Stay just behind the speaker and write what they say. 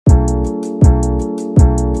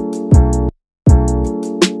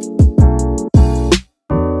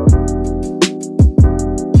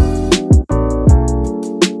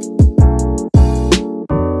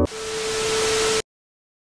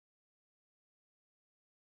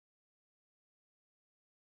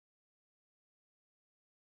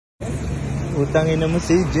Putangin na mo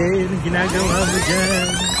si Cjay, ginagawa mo dyan?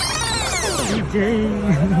 Si Cjay.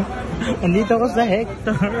 Andito ako sa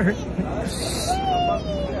hector.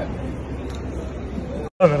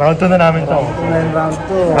 Round 2 na namin to. Round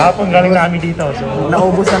 2. Kahapon galing namin dito. So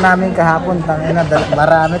naubos na namin kahapon. Tangina,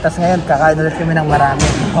 marami. Tapos ngayon, kakain ulit kami ng marami.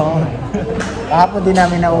 Kahapon din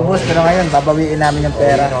namin naubos. Pero ngayon, babawiin namin yung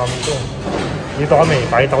pera. Dito kami,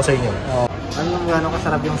 pakita ko sa inyo. Ano yung gano'ng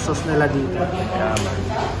kasarap yung sauce nila dito?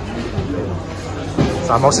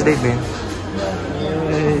 Sama ko si Dave, man.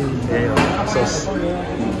 Ayun, sauce.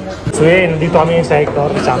 So yun, nandito kami sa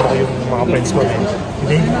hector. Kasama ko yung mga friends ko, man.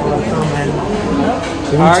 Dave.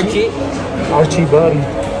 Archie. Archie ba?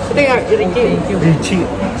 Ito yung Richie. Richie.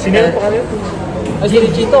 Sino yung pangalan? Si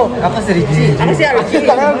Richie to. Ako si Richie. Ako si Archie.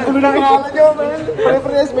 Kulo na kinala nyo, man.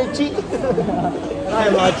 Pare-pares may chi.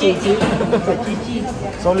 Ay, mga Chichi.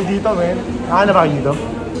 Solid dito, man. Na ba dito?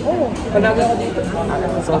 Oo, panaga ako dito.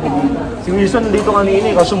 Solid dito. Si Wilson nandito kanina,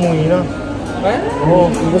 kaso umuwi na.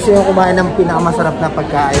 Oo. Gusto nyo kumain ng pinakamasarap na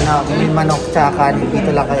pagkain na may manok tsaka kanin.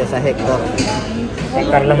 Dito lang kayo sa hector.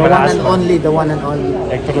 Hector lang The one malakas. and only, the one and only.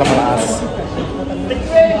 Hector lang malakas.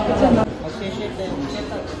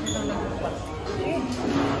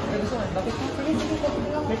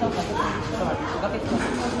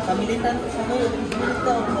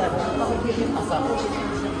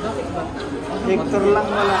 Hector lang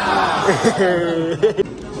malakas.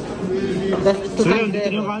 So yun, dito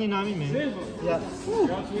yung kanin namin, man. Yeah.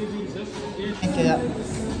 Kaya,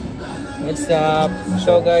 What's up?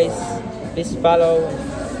 So guys, please follow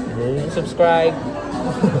and subscribe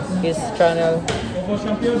his channel.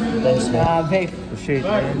 Thanks, man. babe. Appreciate,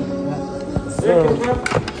 man. So,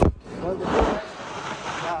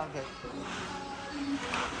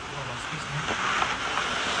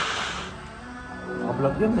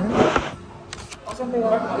 Naka-vlog yun, man. Asan may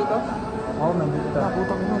work dito? Oo, nandito.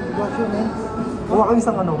 Putang ina, vlog yun, man. Huwag ka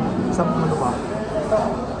isang ano pa.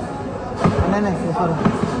 ano na, sorry.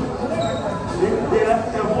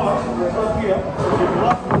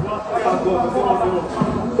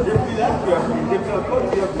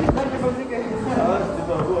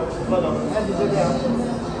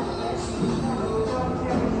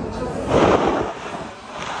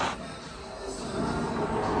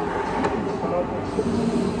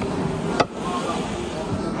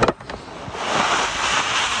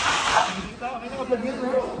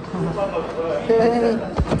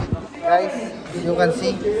 Guys, you can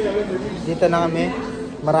see, dito na kami.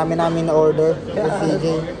 Marami namin na order.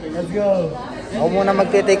 Cjay. Let's go. Ako muna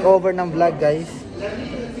magte-take over ng vlog, guys.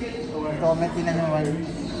 Comment din na naman.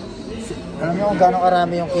 Alam niyo kung gaano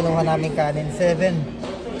karami yung kinuha namin kanin? 7.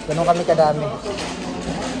 Ganun kami kadami.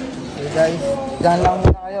 So guys, dyan lang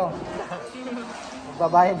muna kayo.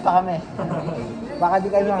 Magbabayad pa kami. Baka di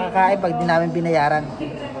kayo makakain pag di namin binayaran.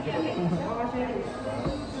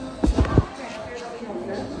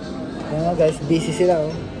 Ayan guys, busy sila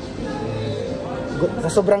oh.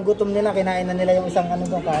 Sa sobrang gutom nila, kinain na nila yung isang ano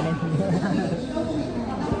doon, kanin.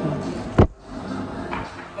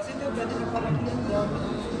 Kasi ito, pwede yung kalagyan doon.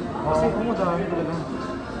 Kasi dami talaga.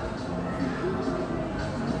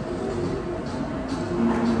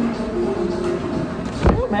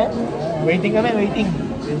 Man, waiting kami, waiting.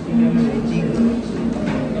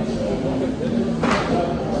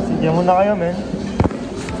 Sidya muna kayo, man.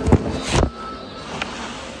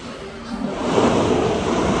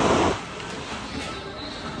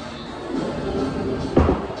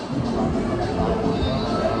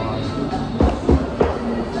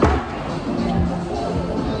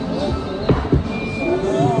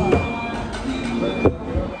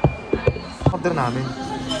 Order namin.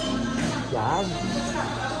 Yan.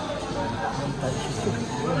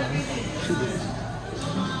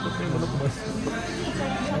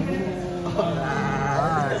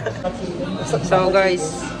 So guys,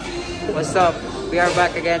 what's up? We are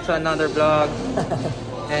back again to another vlog.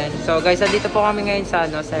 And so guys, andito po kami ngayon sa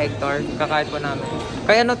sa hector. Kakain po namin.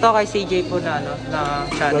 Kaya ano to, kay Cjay po na na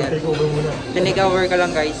channel. Take over muna. Take over ka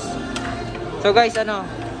lang guys. So guys,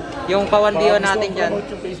 yung pawan-biyo natin dyan.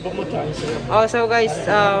 Oh, so guys,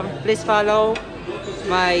 please follow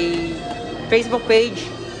my Facebook page,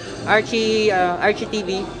 Archie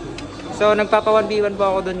TV. So nagpapawan-biwan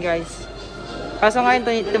po ako dun guys. Kaso ngayon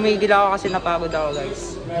tumigil ako kasi napagod ako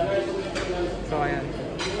guys. So ayan.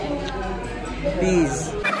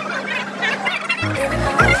 Peace.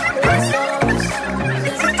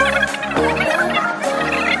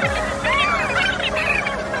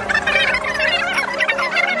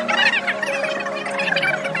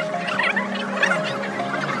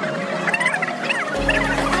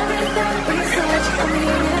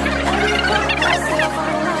 Myself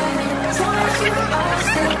online, so I should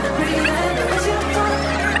still breathing.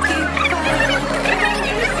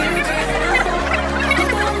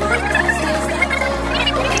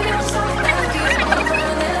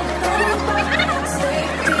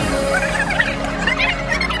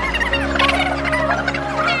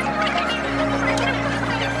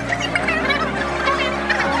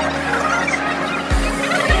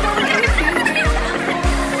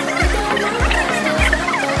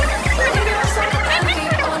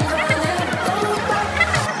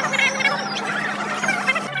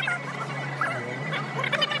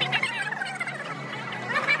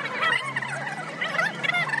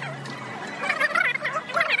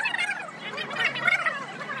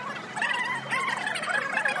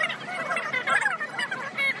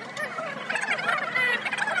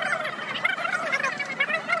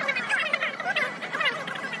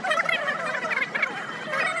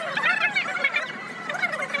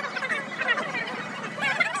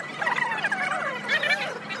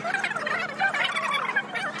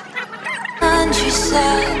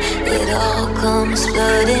 comes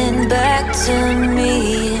flooding back to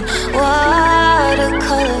me.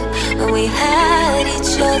 Watercolor when we had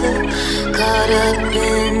each other, caught up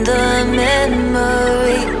in the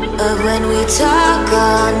memory of when we talk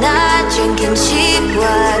all night, drinking cheap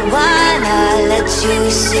white wine. I let you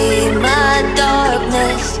see my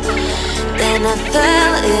darkness, then I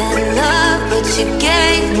fell in love, but you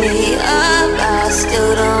gave me up. I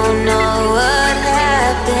still don't know what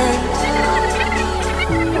happened.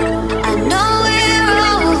 I know we're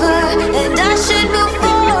over and I should move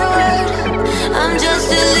forward. I'm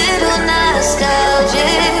just a little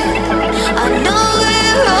nostalgic. I know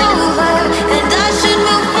we're over and I should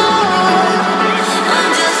move forward.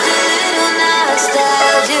 I'm just a little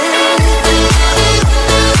nostalgic.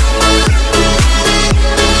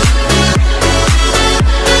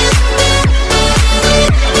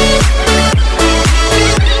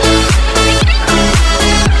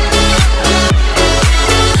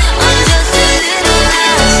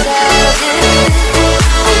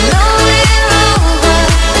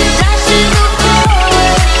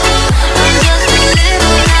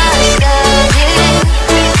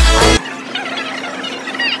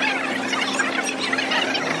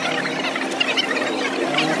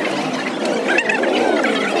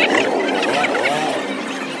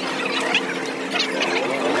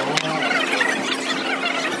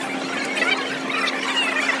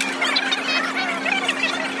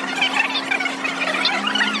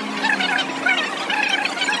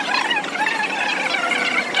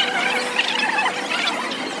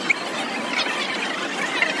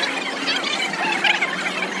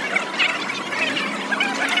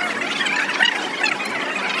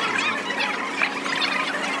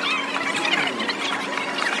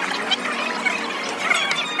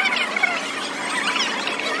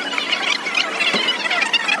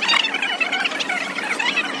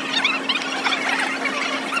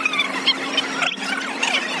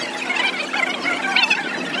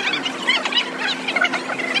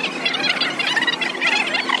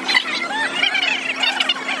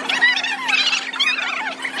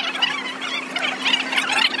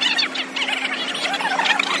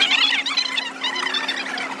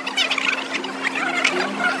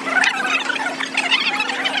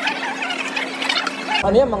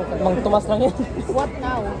 Ano yan? Mang Tomas lang yan. What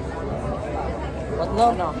now? What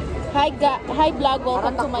now? Hi vlog,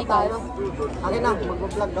 welcome to my guys. Akin na,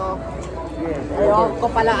 mag-vlog daw. Ayun ko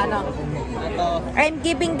pala, anak. I'm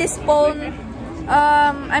giving this phone,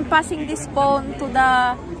 I'm passing this phone to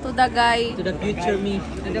the guy. To the future me.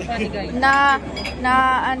 To the funny guy.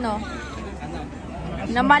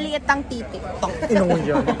 Na maliit ang titik. Inong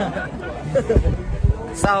yun.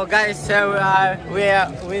 So guys, here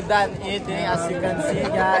we done eating, as you can see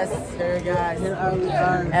guys. Here guys.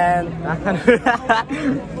 And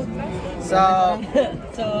so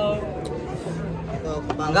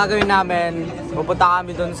ang gagawin namin, pupunta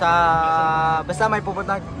kami doon sa basta may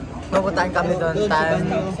pupuntahan kami doon. Tara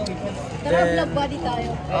vlog body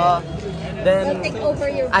tayo. Then We'll take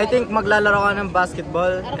over your I think maglalaro ka ng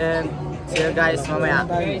basketball and see you guys mamaya.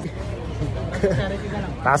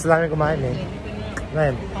 Taas lang yung kumain eh.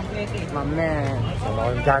 Ngayon, Mamen. sama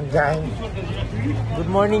ko yung gang. Good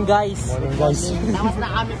morning guys. Morning guys. Tapos na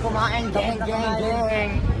kami kumain.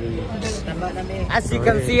 Gang. As you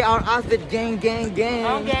can see, our outfit gang. Gang.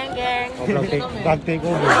 Vlog take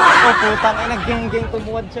over. Oh putang ina, gang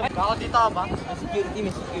tumuwad siya. Ako dito ba? Security,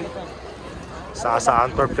 may security. Sa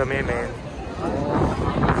Antwerp kami, man.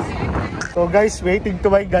 So guys, waiting to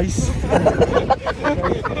my guys.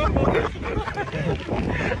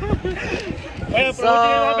 So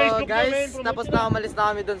guys, tapos na umalis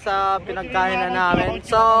na kami dun sa pinagkainan namin.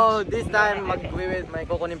 So this time may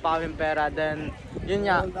kukunin pa kami pera. Then yun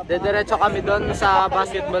nga, dediretso kami dun sa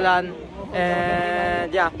basketballan.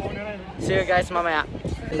 And yeah, see you guys mamaya.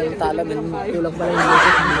 Kulang pala yung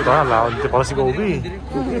Ito na, laon ko pala si Gobi.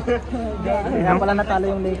 Kaya pala natalo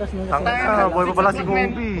yung Lakers nung Boy pa pala si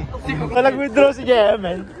Gobi. Nag-withdraw si Jay,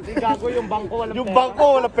 man. Yung Yung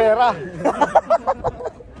bangko, wala pera.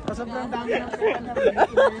 sobrang dami ng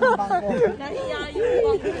bangko. Nahiya yung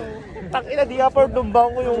bangko. Takina, di afford ng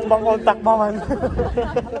bangko yung bangko takmaman.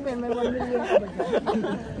 Alam mo, may 1 million.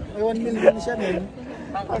 May 1 million siya, men.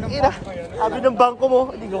 Takina, sabi ng bangko mo,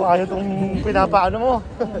 hindi ko kaya itong pinapaano mo.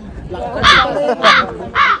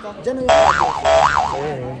 Diyan o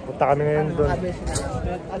Ayun, punta kami ngayon doon.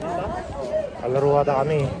 Kalaro ata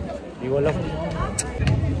kami. Di ko alam.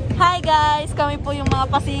 Hi guys, kami po yung mga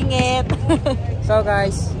pasingit. So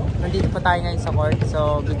guys, nandito pa tayo ngayon sa court.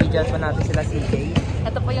 So bibigyan pa natin sila si Cjay.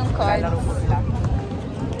 Ito po yung card. Lalaro po sila.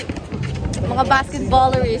 Mga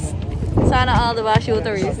basketballers. Sana all, diba?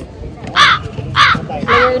 Shooterist.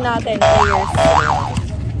 Player natin, players.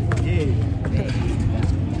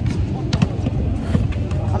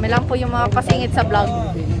 Kami lang po yung mga pasingit sa vlog.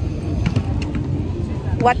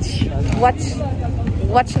 Watch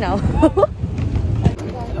now.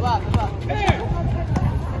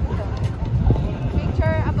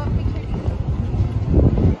 Picture above picture.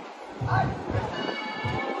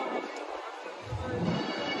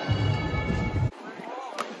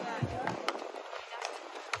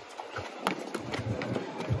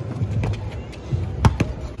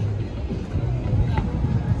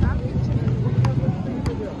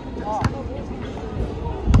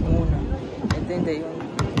 Hindi yun.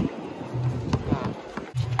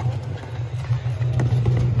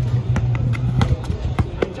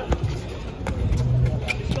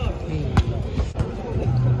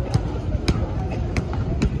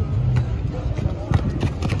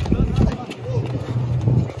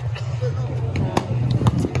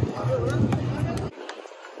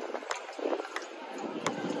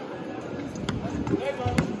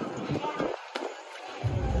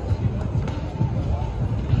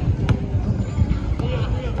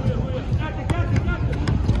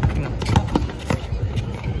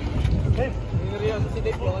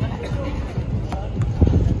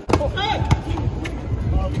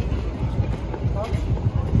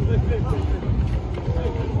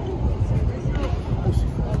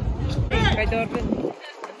 Kay Dorvin.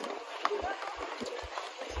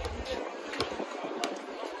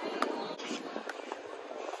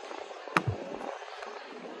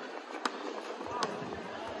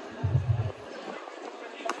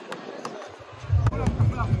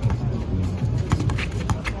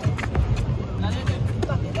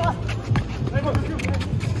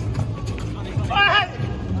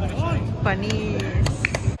 Panis.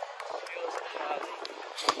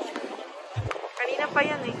 Kanina pa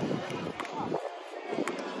yan eh.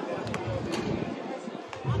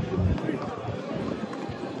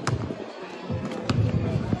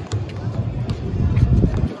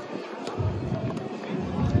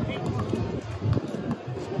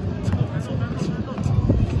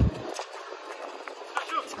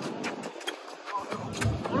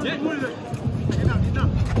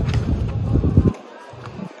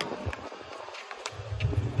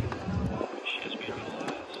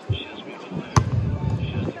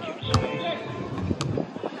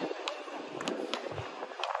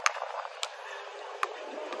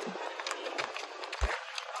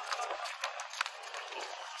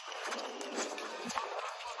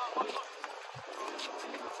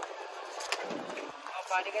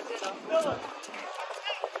 Balikan din, no?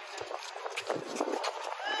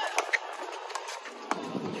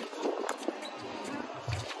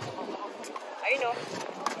 Ayun, no?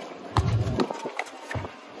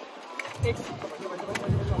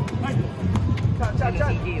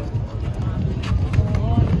 Chan.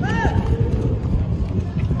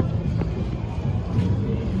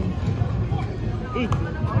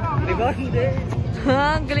 Rebound din.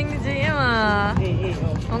 Ang galing ni JM ah.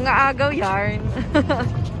 Mga agaw yarn.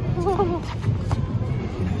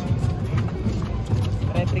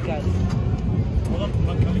 Replicas.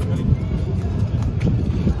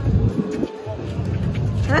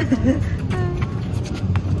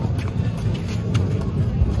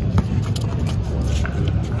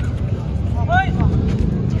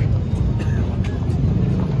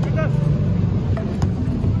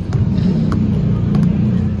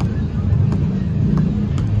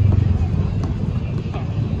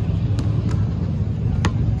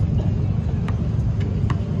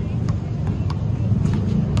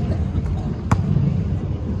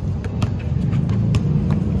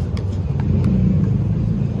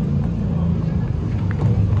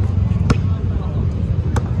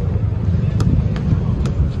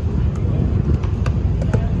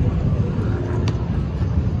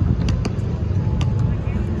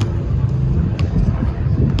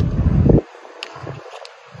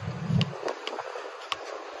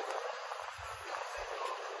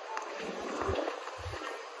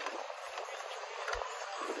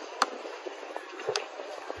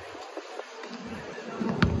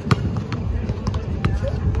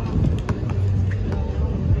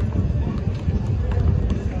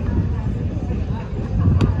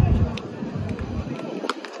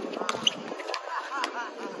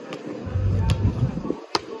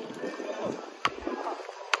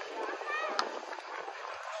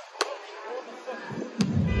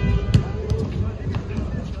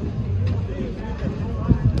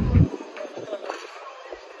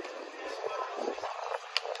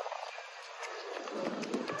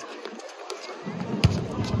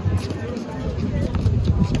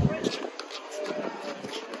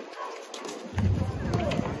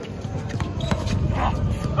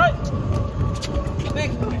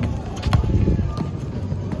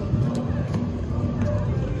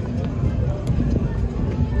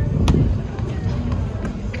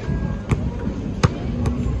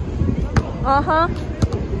 Aha.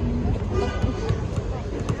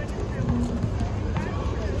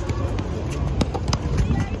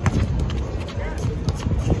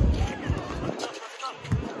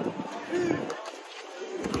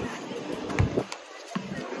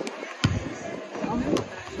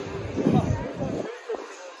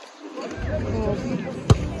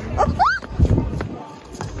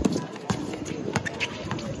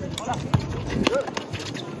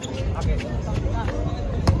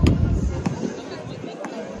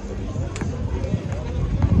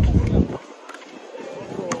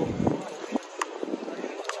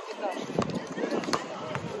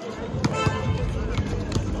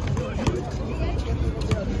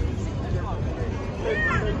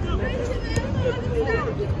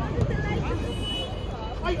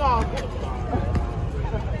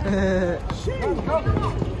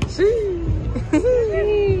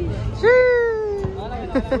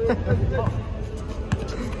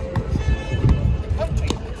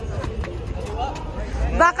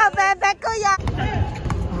 Baka bebe ko ya.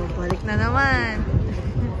 Oh, balik na naman.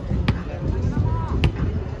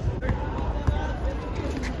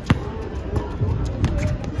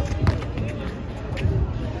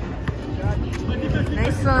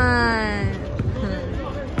 Nice one.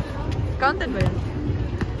 Counted ba yun?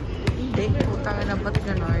 Hindi. Putang na ba't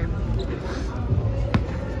ganorm?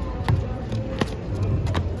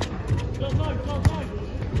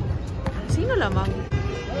 Sino lamang?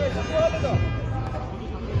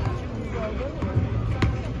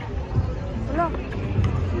 Wala.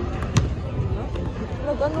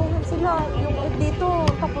 Nag-anuhan sila. Yung dito,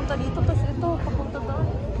 papunta dito, tapos ito, papunta doon.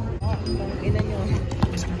 Ina nyo.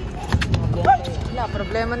 Wala,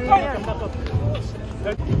 problema nila yan.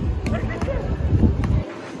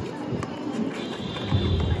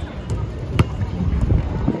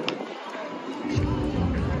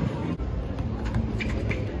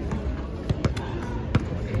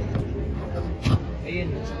 Ayun,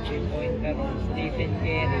 3-point pero Stephen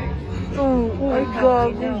Curry. Oh, ay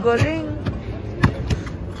gago, galing.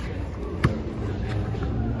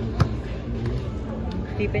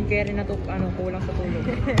 Stephen Curry na to, kulang sa tulog.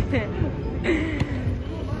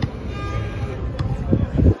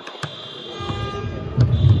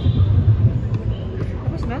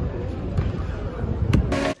 Tapos na?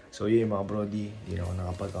 So yun mga brody, hindi na ako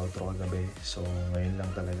nakapag-outro kagabi. So ngayon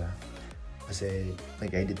lang talaga. Kasi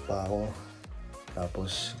nag-edit pa ako.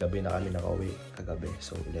 Tapos gabi na kami nakauwi kagabi.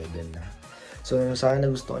 So 11 na. So sana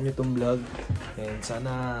nagustuhan nyo itong vlog. And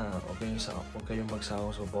sana huwag kayong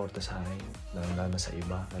magsawang suporta sa akin. Lalo sa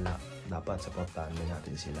iba. Dapat supportahan din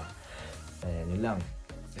natin sila. And yun lang.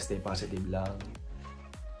 Stay positive lang.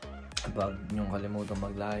 Huwag nyo kalimutan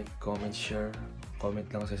mag-like, comment, share. Comment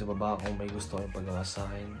lang sa baba kung may gusto kayong pagawa sa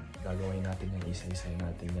akin. Gagawin natin yan, isa-isahin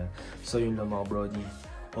natin yan. So yun lang mga brody.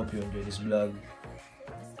 Hope you enjoy this vlog.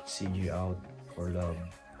 CJ out for love.